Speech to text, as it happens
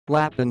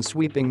Lapden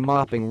Sweeping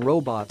Mopping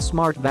Robot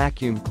Smart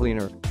Vacuum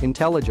Cleaner,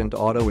 Intelligent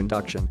Auto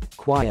Induction,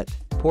 Quiet,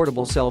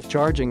 Portable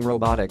Self-Charging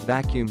Robotic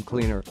Vacuum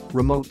Cleaner,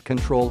 Remote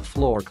Control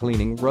Floor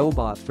Cleaning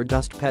Robot for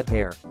Dust Pet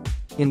Hair.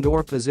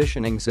 Indoor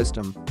Positioning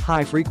System,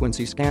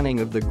 High-Frequency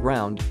Scanning of the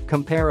Ground,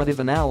 Comparative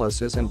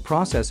Analysis and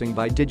Processing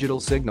by Digital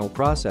Signal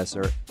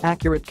Processor,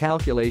 Accurate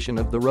Calculation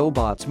of the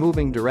robot's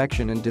moving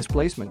direction and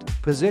displacement,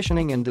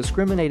 Positioning and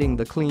discriminating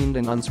the cleaned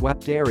and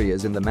unswept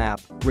areas in the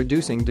map,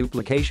 Reducing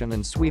duplication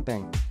and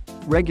sweeping.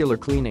 Regular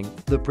cleaning,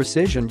 the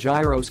precision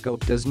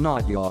gyroscope does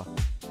not yaw.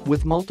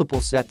 With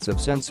multiple sets of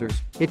sensors,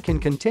 it can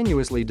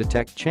continuously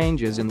detect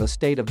changes in the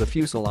state of the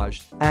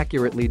fuselage,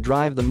 accurately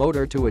drive the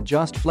motor to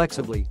adjust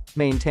flexibly,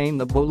 maintain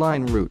the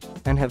bowline route,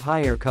 and have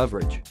higher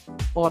coverage.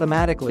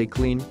 Automatically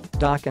clean,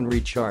 dock and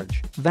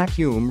recharge.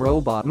 Vacuum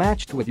robot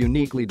matched with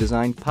uniquely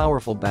designed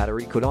powerful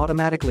battery could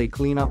automatically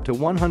clean up to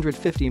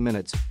 150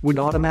 minutes, would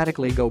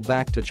automatically go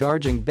back to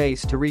charging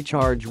base to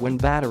recharge when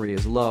battery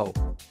is low.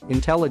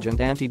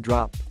 Intelligent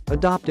anti-drop,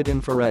 adopted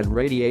infrared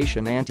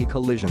radiation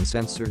anti-collision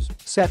sensors,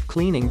 set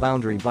cleaning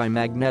boundary by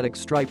magnetic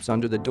stripes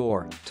under the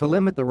door to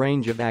limit the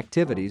range of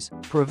activities,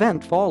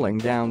 prevent falling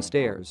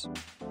downstairs.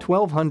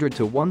 1200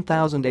 to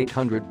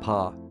 1800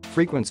 PA.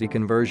 Frequency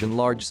conversion.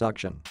 Large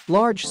suction.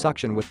 Large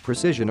suction with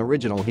precision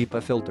original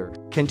HEPA filter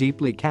can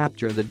deeply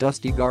capture the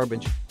dusty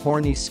garbage,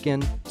 horny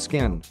skin,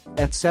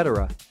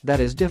 etc. that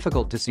is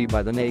difficult to see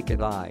by the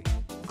naked eye.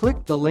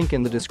 Click the link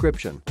in the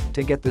description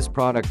to get this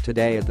product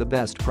today at the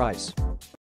best price.